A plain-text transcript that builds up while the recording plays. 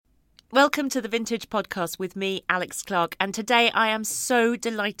Welcome to the Vintage Podcast with me, Alex Clark, and today I am so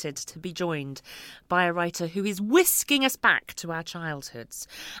delighted to be joined by a writer who is whisking us back to our childhoods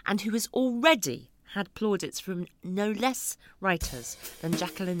and who has already had plaudits from no less writers than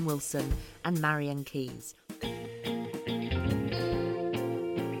Jacqueline Wilson and Marian Keyes.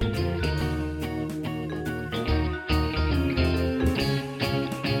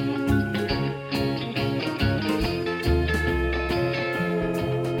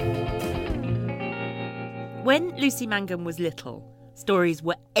 When Lucy Mangum was little, stories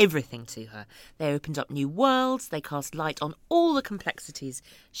were everything to her. They opened up new worlds, they cast light on all the complexities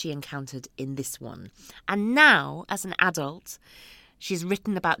she encountered in this one. And now, as an adult, she's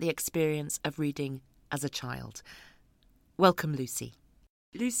written about the experience of reading as a child. Welcome, Lucy.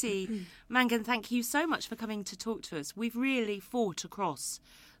 Lucy Mangum, thank you so much for coming to talk to us. We've really fought across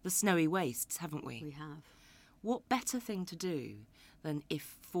the snowy wastes, haven't we? We have. What better thing to do than,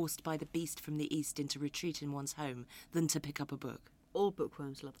 if forced by the beast from the east into retreat in one's home, than to pick up a book? All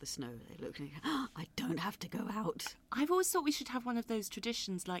bookworms love the snow. They look and go, I don't have to go out. I've always thought we should have one of those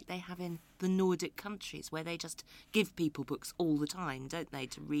traditions like they have in the Nordic countries, where they just give people books all the time, don't they,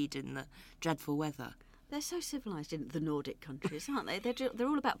 to read in the dreadful weather. They're so civilised in the Nordic countries, aren't they? They're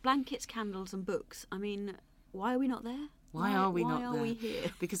all about blankets, candles and books. I mean, why are we not there? Why are we not there? there? Why are we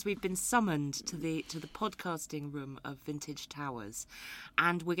here? Because we've been summoned to the podcasting room of Vintage Towers,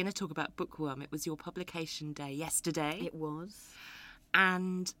 and we're going to talk about Bookworm. It was your publication day yesterday. It was.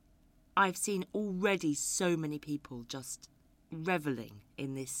 And I've seen already so many people just revelling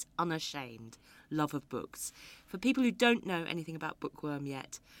in this unashamed love of books. For people who don't know anything about Bookworm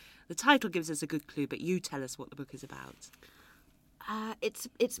yet, the title gives us a good clue, but you tell us what the book is about.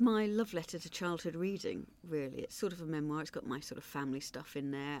 It's my love letter to childhood reading, really. It's sort of a memoir. It's got my sort of family stuff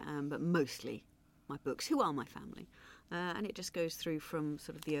in there, but mostly my books, who are my family. And it just goes through from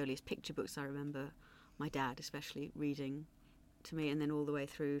sort of the earliest picture books I remember my dad especially reading to me, and then all the way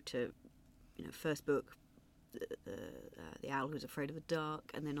through to, first book, The Owl Who's Afraid of the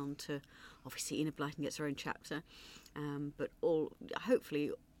Dark, and then on to, obviously, Enid Blyton gets her own chapter. But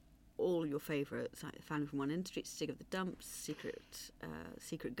hopefully all your favourites, like Family from One End Street, Stig of the Dumps,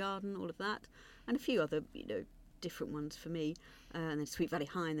 Secret Garden, all of that, and a few other, different ones for me, and then Sweet Valley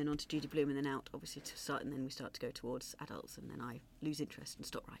High, and then on to Judy Blume, and then out, obviously, to start, and then we start to go towards adults, and then I lose interest and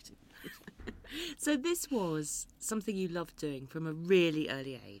stop writing. So this was something you loved doing from a really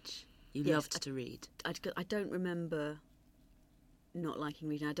early age. You loved to read. I don't remember not liking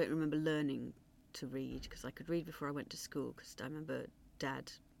reading. I don't remember learning to read, because I could read before I went to school, because I remember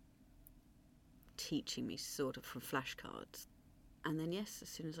Dad teaching me sort of from flashcards, and then as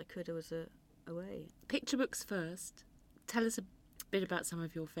soon as I could, I was away. Picture books first. Tell us a bit about some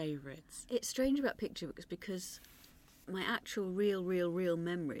of your favourites. It's strange about picture books because my actual real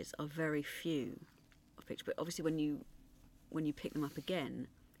memories are very few of picture books. Obviously when you pick them up again,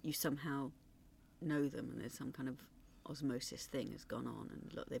 you somehow know them, and there's some kind of osmosis thing has gone on,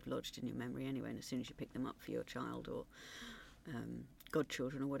 and look, they've lodged in your memory anyway, and as soon as you pick them up for your child or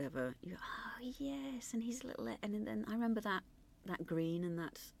godchildren or whatever, you go, oh yes, and he's little, and then I remember that green and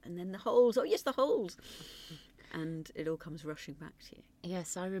then the holes. Oh yes, the holes, and it all comes rushing back to you.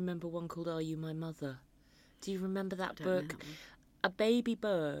 Yes, I remember one called Are You My Mother? Do you remember that Don't know book? that one. A baby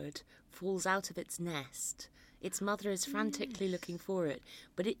bird falls out of its nest. Its mother is frantically looking for it,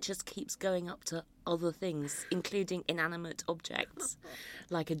 but it just keeps going up to other things, including inanimate objects,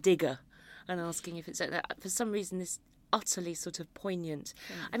 like a digger, and asking if it's... For some reason, this utterly sort of poignant...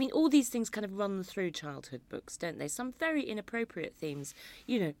 I mean, all these things kind of run through childhood books, don't they? Some very inappropriate themes,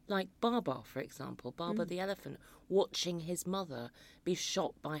 like Baba, for example, Baba the elephant, watching his mother be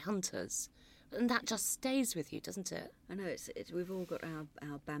shot by hunters. And that just stays with you, doesn't it? I know, we've all got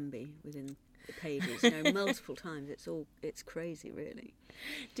our Bambi within the pages, multiple times. It's crazy, really.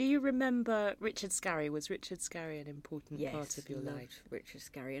 Do you remember Richard Scarry? Was Richard Scarry an important part of your loved life? Richard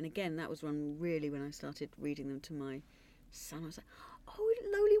Scarry. And again, that was one really when I started reading them to my son. I was like, oh,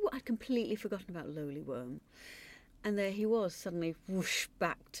 Lowly Worm. I'd completely forgotten about Lowly Worm. And there he was, suddenly whoosh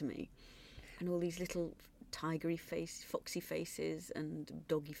back to me. And all these little tigery faces, foxy faces and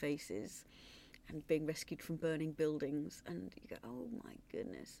doggy faces, and being rescued from burning buildings. And you go, oh my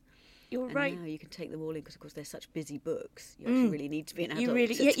goodness. You're and right. Now you can take them all in because, of course, they're such busy books. You actually really need to be an adult.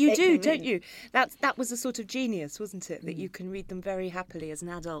 You do, don't you? That was a sort of genius, wasn't it? That you can read them very happily as an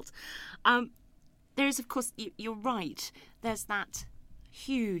adult. There is, of course, you're right. There's that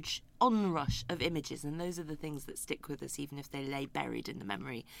huge onrush of images, and those are the things that stick with us, even if they lay buried in the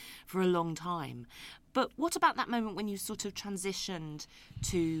memory for a long time. But what about that moment when you sort of transitioned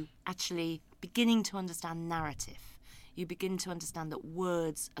to actually beginning to understand narrative? you begin to understand that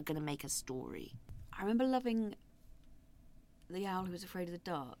words are going to make a story. I remember loving The Owl Who Was Afraid of the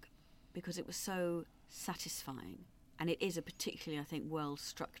Dark because it was so satisfying. And it is a particularly, I think,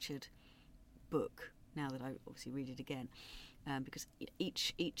 well-structured book, now that I obviously read it again, because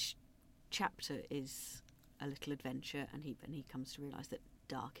each chapter is a little adventure, and he comes to realise that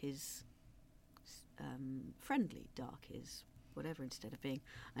dark is friendly, dark is whatever, instead of being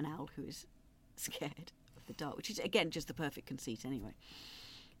an owl who is scared of the dark, which is, again, just the perfect conceit anyway.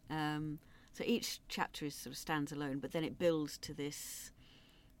 So each chapter is sort of stands alone, but then it builds to this,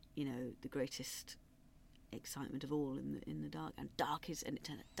 the greatest excitement of all in the dark, and dark is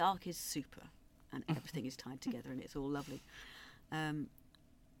super, and everything is tied together, and it's all lovely. And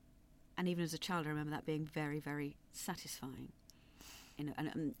even as a child, I remember that being very, very satisfying. And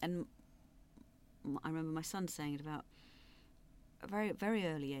I remember my son saying it about a very, very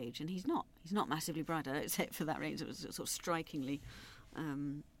early age, and he's not massively bright. I don't say it for that reason. It was sort of strikingly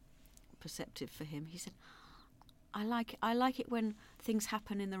perceptive for him. He said, I like it when things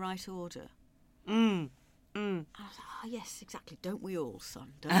happen in the right order. And I was like, yes, exactly. Don't we all,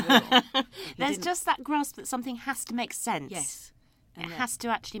 son? Don't we all? There's just that grasp that something has to make sense. Yes. It has to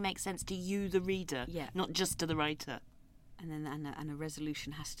actually make sense to you, the reader, not just to the writer. And then a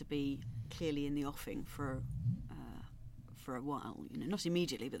resolution has to be clearly in the offing for a while. Not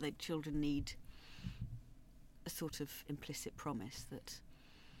immediately, but the children need a sort of implicit promise that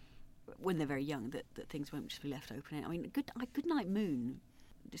when they're very young, that things won't just be left open. I mean, Goodnight Moon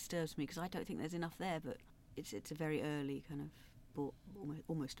disturbs me because I don't think there's enough there, but it's a very early kind of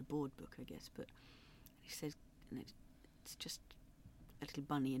almost a board book, I guess. But he says, and it's just a little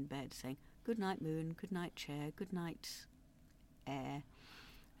bunny in bed saying, "Good night, moon. Good night, chair. Good night, air."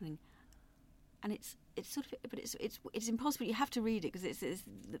 And it's sort of, but it's impossible. You have to read it because there's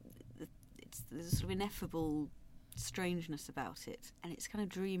a sort of ineffable strangeness about it, and it's kind of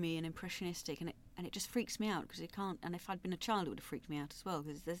dreamy and impressionistic, and it just freaks me out because it can't. And if I'd been a child, it would have freaked me out as well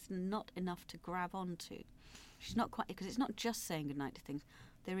because there's not enough to grab onto. She's not quite, because it's not just saying goodnight to things.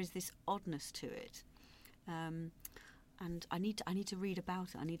 There is this oddness to it. And I need to read about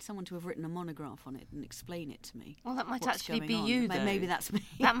it. I need someone to have written a monograph on it and explain it to me. Well, that might actually be you, though. Maybe that's me.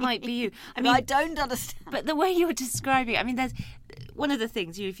 That might be you. I don't understand. But the way you're describing it, I mean, there's one of the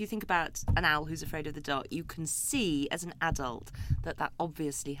things, if you think about An Owl Who's Afraid of the Dark, you can see as an adult that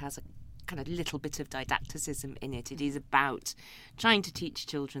obviously has a kind of little bit of didacticism in it. It is about trying to teach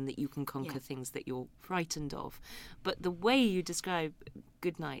children that you can conquer things that you're frightened of. But the way you describe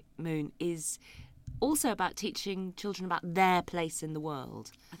Goodnight Moon is also about teaching children about their place in the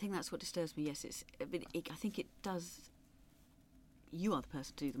world. I think that's what disturbs me. Yes, I think it does. You are the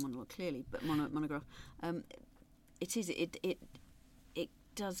person to do the monologue, clearly, but monograph. It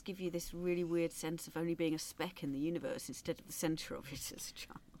does give you this really weird sense of only being a speck in the universe instead of the centre of it as a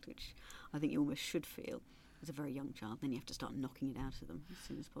child, which I think you almost should feel as a very young child. Then you have to start knocking it out of them as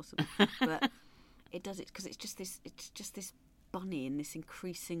soon as possible. But it does it because it's just this bunny in this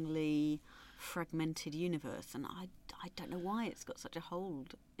increasingly fragmented universe, and I don't know why it's got such a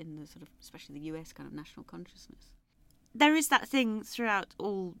hold in the sort of, especially the US kind of national consciousness. There is that thing throughout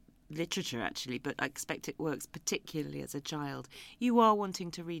all literature, actually, but I expect it works particularly as a child. You are wanting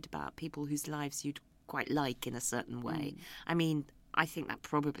to read about people whose lives you'd quite like in a certain way. I mean, I think that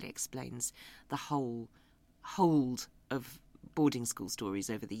probably explains the whole hold of boarding school stories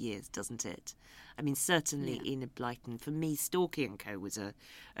over the years, doesn't it? I mean, certainly Enid Blyton, for me, Stalky & Co. was a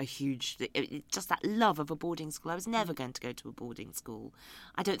huge, just that love of a boarding school. I was never going to go to a boarding school.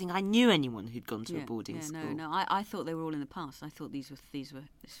 I don't think I knew anyone who'd gone to a boarding school. No, I thought they were all in the past. I thought these were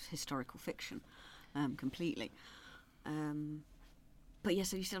historical fiction, completely. But yes,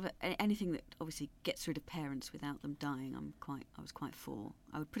 so you still have anything that obviously gets rid of parents without them dying. I was quite for.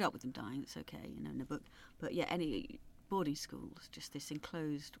 I would put up with them dying. It's okay, in a book. But yeah, any boarding schools, just this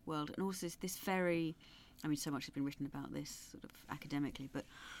enclosed world, and also this very, I mean, so much has been written about this sort of academically, but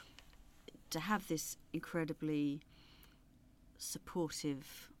to have this incredibly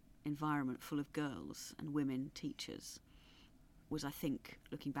supportive environment full of girls and women teachers was, I think,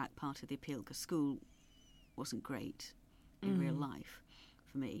 looking back, part of the appeal, because school wasn't great in real life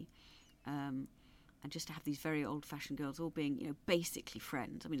for me. And just to have these very old-fashioned girls all being, basically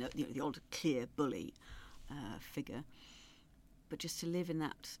friends. I mean, the old clear bully figure, but just to live in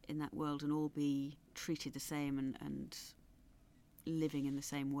that world and all be treated the same and living in the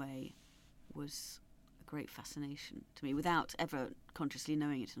same way was a great fascination to me, without ever consciously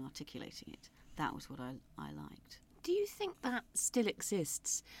knowing it and articulating it. That was what I liked. Do you think that still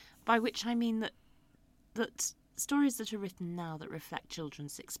exists? By which I mean that stories that are written now that reflect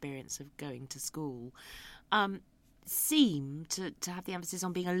children's experience of going to school seem to have the emphasis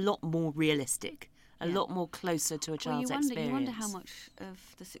on being a lot more realistic, a lot more closer to a child's experience. You wonder how much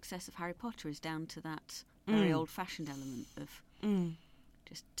of the success of Harry Potter is down to that very old-fashioned element of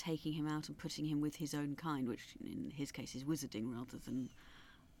just taking him out and putting him with his own kind, which in his case is wizarding rather than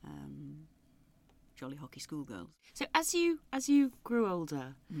jolly hockey schoolgirls. So as you grew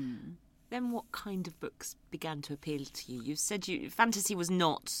older, then what kind of books began to appeal to you? You said fantasy was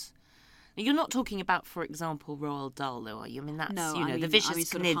not. You're not talking about, for example, Roald Dahl, though, are you? I mean, that's the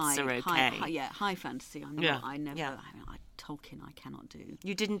Vicious Knids are okay. High fantasy. Tolkien, I cannot do.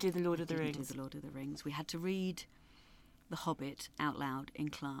 You didn't do the Lord of the Rings. Didn't do the Lord of the Rings. We had to read The Hobbit out loud in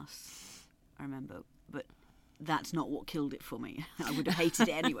class, I remember, but that's not what killed it for me. I would have hated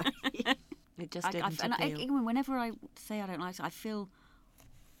it anyway. It just didn't appeal. Whenever I say I don't like it, I feel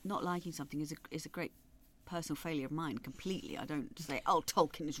not liking something is a great personal failure of mine completely. I don't say, oh,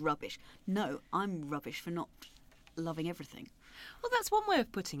 Tolkien is rubbish. No, I'm rubbish for not loving everything. Well, that's one way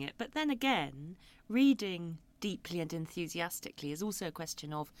of putting it. But then again, reading deeply and enthusiastically is also a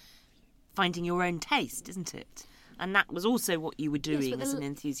question of finding your own taste, isn't it? And that was also what you were doing as an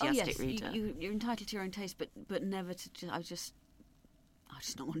enthusiastic reader. You're entitled to your own taste, but never to. I just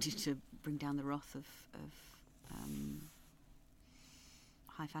not wanted to bring down the wrath of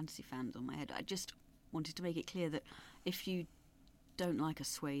high fantasy fans on my head. I just wanted to make it clear that if you don't like a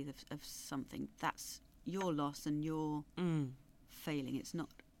swathe of something, that's your loss and your failing. It's not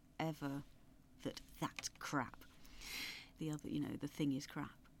ever that's crap. The other, the thing is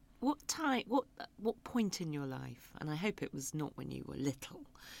crap. What point in your life, and I hope it was not when you were little,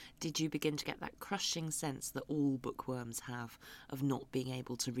 did you begin to get that crushing sense that all bookworms have of not being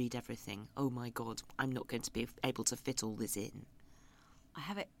able to read everything? Oh my God, I'm not going to be able to fit all this in. I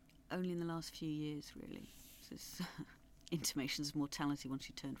have it only in the last few years, really. There's intimations of mortality once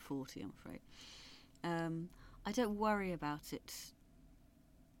you turn 40, I'm afraid. I don't worry about it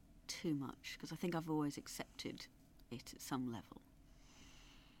too much because I think I've always accepted it at some level.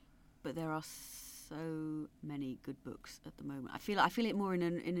 But there are so many good books at the moment. I feel it more in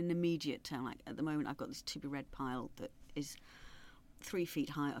an immediate term. Like at the moment, I've got this to-be-read pile that is 3 feet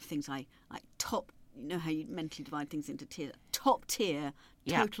high of things I like. Top, you know how you mentally divide things into tiers. Top tier,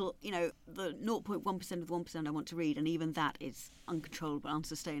 total. Yeah. The 0.1% of the 1% I want to read, and even that is uncontrollable,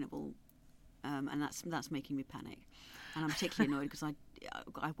 unsustainable, and that's making me panic. And I'm particularly annoyed because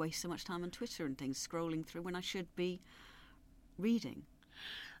I waste so much time on Twitter and things, scrolling through when I should be reading.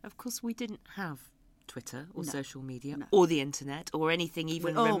 Of course, we didn't have Twitter or social media or the internet or anything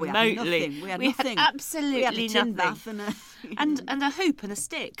even remotely. We had nothing. Absolutely we had a tin nothing. bath and a hoop and a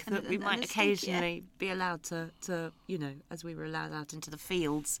stick that we might occasionally be allowed to, as we were allowed out into the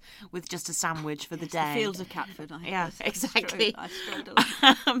fields with just a sandwich for the day. The fields of Catford. Exactly. I strode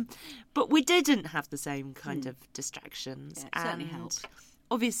along. But we didn't have the same kind of distractions. Yeah, it certainly helped.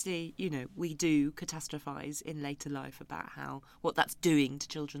 Obviously, we do catastrophise in later life about what that's doing to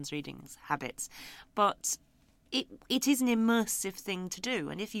children's reading habits. But it is an immersive thing to do.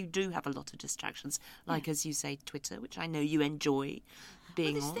 And if you do have a lot of distractions, like, as you say, Twitter, which I know you enjoy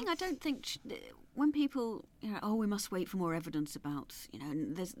being on. Thing I don't think, when people, we must wait for more evidence about,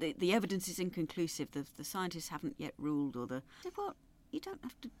 there's the evidence is inconclusive, the scientists haven't yet ruled, well, you don't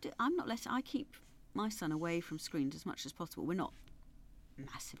have to do, I keep my son away from screens as much as possible. We're not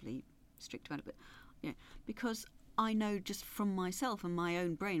massively strict about it, but because I know just from myself and my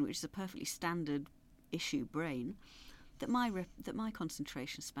own brain, which is a perfectly standard issue brain, that my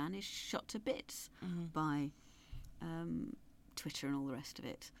concentration span is shot to bits by Twitter and all the rest of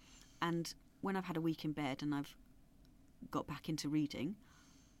it. And when I've had a week in bed and I've got back into reading,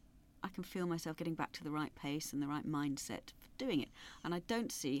 I can feel myself getting back to the right pace and the right mindset for doing it. And I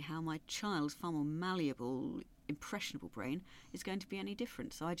don't see how my child's far more malleable, impressionable brain is going to be any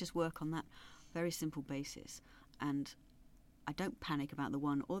different. So I just work on that very simple basis, and I don't panic about the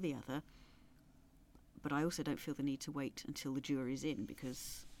one or the other, but I also don't feel the need to wait until the jury's in,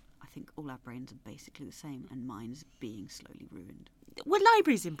 because I think all our brains are basically the same, and mine's being slowly ruined. Were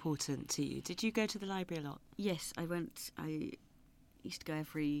libraries important to you? Did you go to the library a lot? Yes, I went. I used to go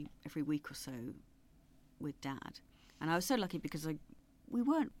every week or so with Dad, and I was so lucky because we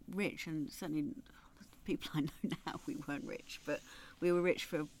weren't rich, and certainly people I know now, we weren't rich, but we were rich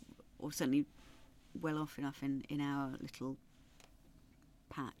or certainly well off enough in our little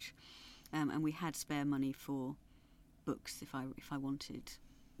patch, and we had spare money for books if I wanted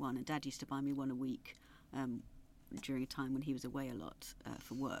one. And Dad used to buy me one a week during a time when he was away a lot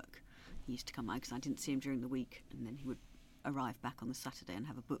for work. He used to come out because I didn't see him during the week, and then he would arrive back on the Saturday and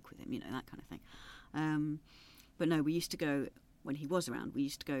have a book with him, that kind of thing. But no, we used to go, when he was around, we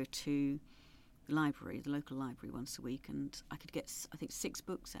used to go to the library, the local library, once a week, and I could get, I think, 6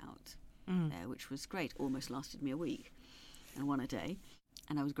 books out there, which was great. Almost lasted me a week, and one a day.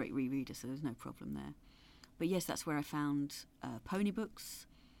 And I was a great rereader, so there was no problem there. But yes, that's where I found pony books,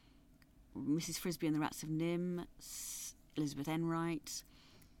 Mrs. Frisby and the Rats of Nym, Elizabeth Enright,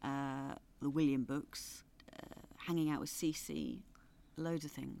 the William books, Hanging Out with Cece, loads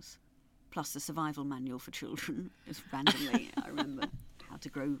of things. Plus the survival manual for children, just randomly. I remember how to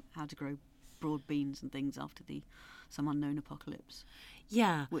grow broad beans and things after some unknown apocalypse.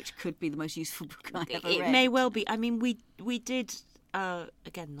 Yeah, which could be the most useful book I ever read. It may well be. I mean, we did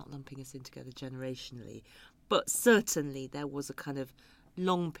again, not lumping us in together generationally, but certainly there was a kind of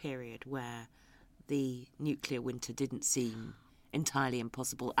long period where the nuclear winter didn't seem entirely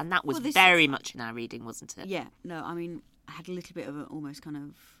impossible, and that was very much in our reading, wasn't it? Yeah, no, I mean, I had a little bit of an almost kind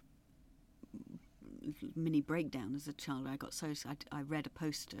of mini breakdown as a child. I read a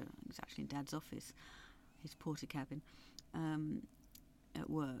poster, it was actually in Dad's office, his porter cabin, at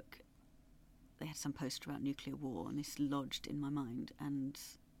work. They had some poster about nuclear war, and this lodged in my mind, and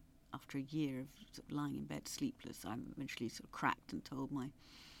after a year of sort of lying in bed sleepless, I eventually sort of cracked and told my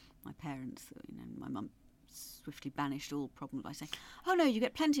parents that, my mum swiftly banished all problem by saying, "Oh no, you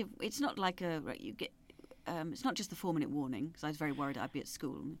get plenty of. It's not like you get. It's not just the 4-minute warning," because I was very worried I'd be at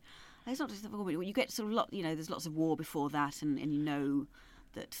school. It's not just the 4-minute. You get sort of there's lots of war before that, and you know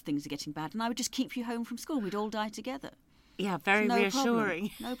that things are getting bad, and I would just keep you home from school. We'd all die together. Yeah, very reassuring.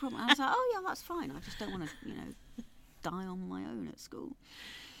 No problem. And I was like, oh yeah, that's fine. I just don't want to, die on my own at school.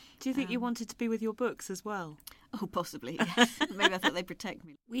 Do you think you wanted to be with your books as well? Oh, possibly, yes. Maybe I thought they'd protect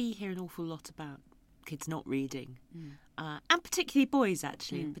me. We hear an awful lot about kids not reading, and particularly boys,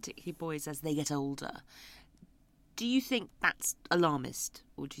 actually, and particularly boys as they get older. Do you think that's alarmist,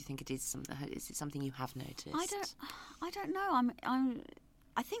 or do you think it is something? Is it something you have noticed? I don't know.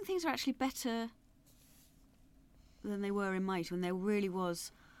 I think things are actually better than they were in my youth, when there really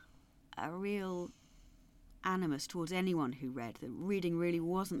was a real animus towards anyone who read. That reading really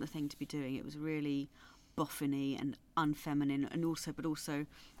wasn't the thing to be doing. It was really boffiny and unfeminine, and also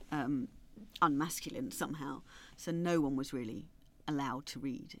unmasculine somehow. So no one was really allowed to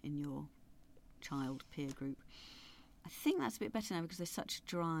read in your child peer group. I think that's a bit better now because there's such a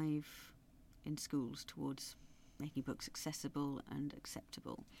drive in schools towards making books accessible and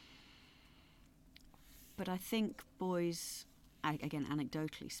acceptable. But I think boys, again,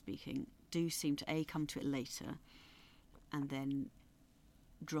 anecdotally speaking, do seem to come to it later and then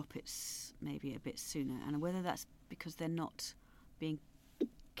drop it maybe a bit sooner. And whether that's because they're not being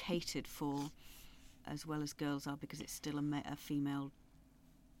catered for as well as girls are, because it's still a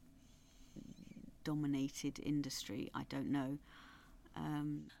female-dominated industry, I don't know.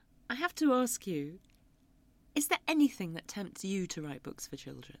 I have to ask you, is there anything that tempts you to write books for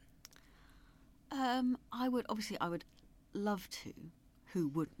children? I would love to. Who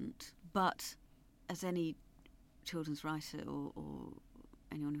wouldn't? But as any children's writer or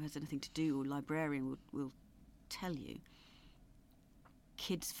anyone who has anything to do, or librarian will tell you,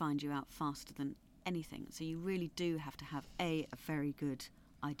 kids find you out faster than anything. So you really do have to have a very good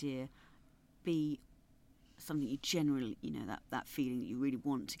idea, B, something you generally, that feeling that you really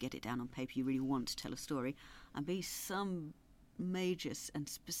want to get it down on paper, you really want to tell a story, and B, some major and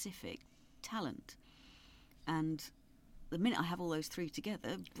specific talent. And the minute I have all those three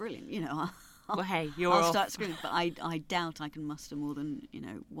together, brilliant, I'll start screaming. But I doubt I can muster more than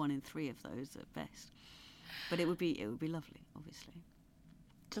 1 in 3 of those at best. But it would be lovely, obviously.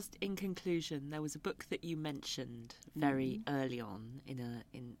 Just in conclusion, there was a book that you mentioned very early on in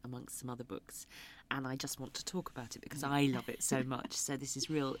amongst some other books, and I just want to talk about it because I love it so much. So this is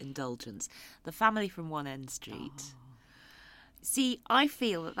real indulgence. The Family from One End Street. Oh. See, I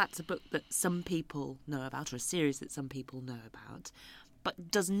feel that that's a book that some people know about, or a series that some people know about,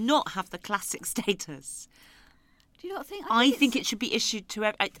 but does not have the classic status. Do you not think? I think it should be issued to.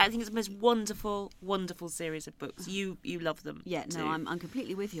 I think it's the most wonderful, wonderful series of books. You love them. Yeah, too. no, I'm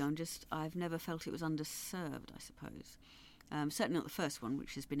completely with you. I've never felt it was underserved, I suppose. Certainly not the first one,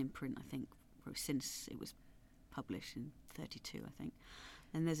 which has been in print, I think, since it was published in 1932, I think.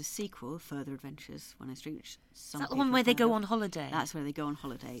 And there's a sequel, Further Adventures, One End Street, which is that the one where they go on holiday? That's where they go on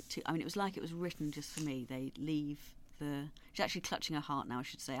holiday. It was like it was written just for me. They leave she's actually clutching her heart now, I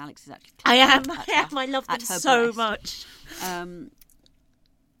should say. Alex is actually clutching I am. I love them so much. And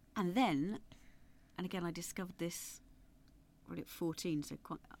again, I discovered this at 14, so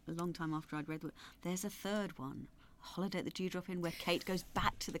quite a long time after I'd read the book. There's a third one, Holiday at the Dewdrop Inn, where Kate goes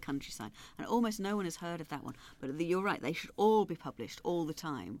back to the countryside, and almost no one has heard of that one. But you're right, they should all be published all the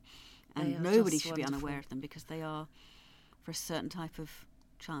time, and nobody should be unaware of them, because they are for a certain type of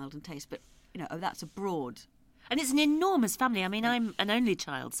child and taste. But that's a broad. And it's an enormous family. I mean, I'm an only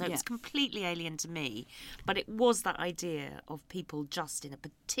child, so it was completely alien to me. But it was that idea of people just in a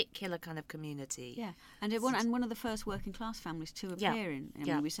particular kind of community. Yeah, and one of the first working class families to appear in. I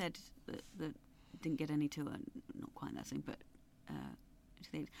mean, we said that didn't get any tour, not quite that thing,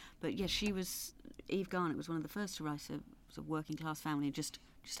 but yes, she was. Eve Garnett was one of the first to write a sort of working class family, just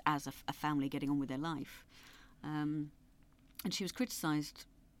as a family getting on with their life, and she was criticised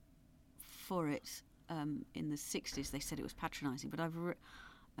for it. In the 60s, they said it was patronising, but I've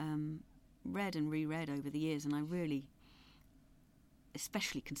read and reread over the years, and I really,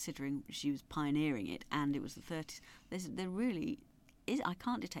 especially considering she was pioneering it, and it was the 30s, there really is, I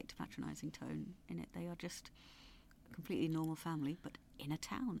can't detect a patronising tone in it. They are just a completely normal family, but in a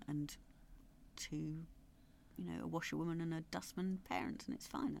town, and two, a washerwoman and a dustman parents, and it's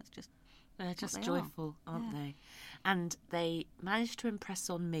fine. That's just they're just joyful, aren't they? And they managed to impress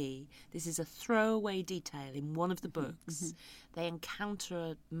on me, this is a throwaway detail in one of the books, they encounter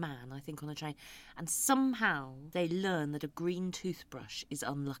a man, I think, on a train, and somehow they learn that a green toothbrush is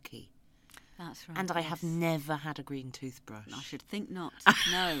unlucky. That's right. And I have never had a green toothbrush. I should think not.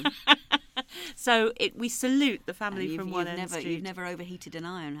 No. So we salute the family from one end of the street. You've never overheated an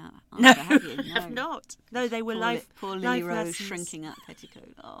iron, no, have you? No, I've not. No, they were poor Lily Rose shrinking up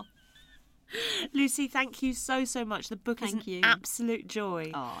petticoat. Oh. Lucy, thank you so much. The book is an absolute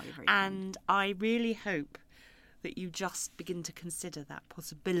joy. Oh, you're very kind. I really hope that you just begin to consider that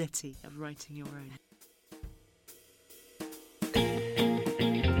possibility of writing your own.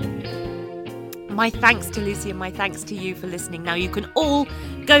 My thanks to Lucy and my thanks to you for listening. Now you can all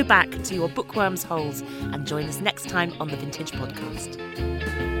go back to your bookworm's holes and join us next time on the Vintage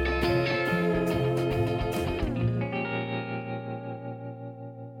Podcast.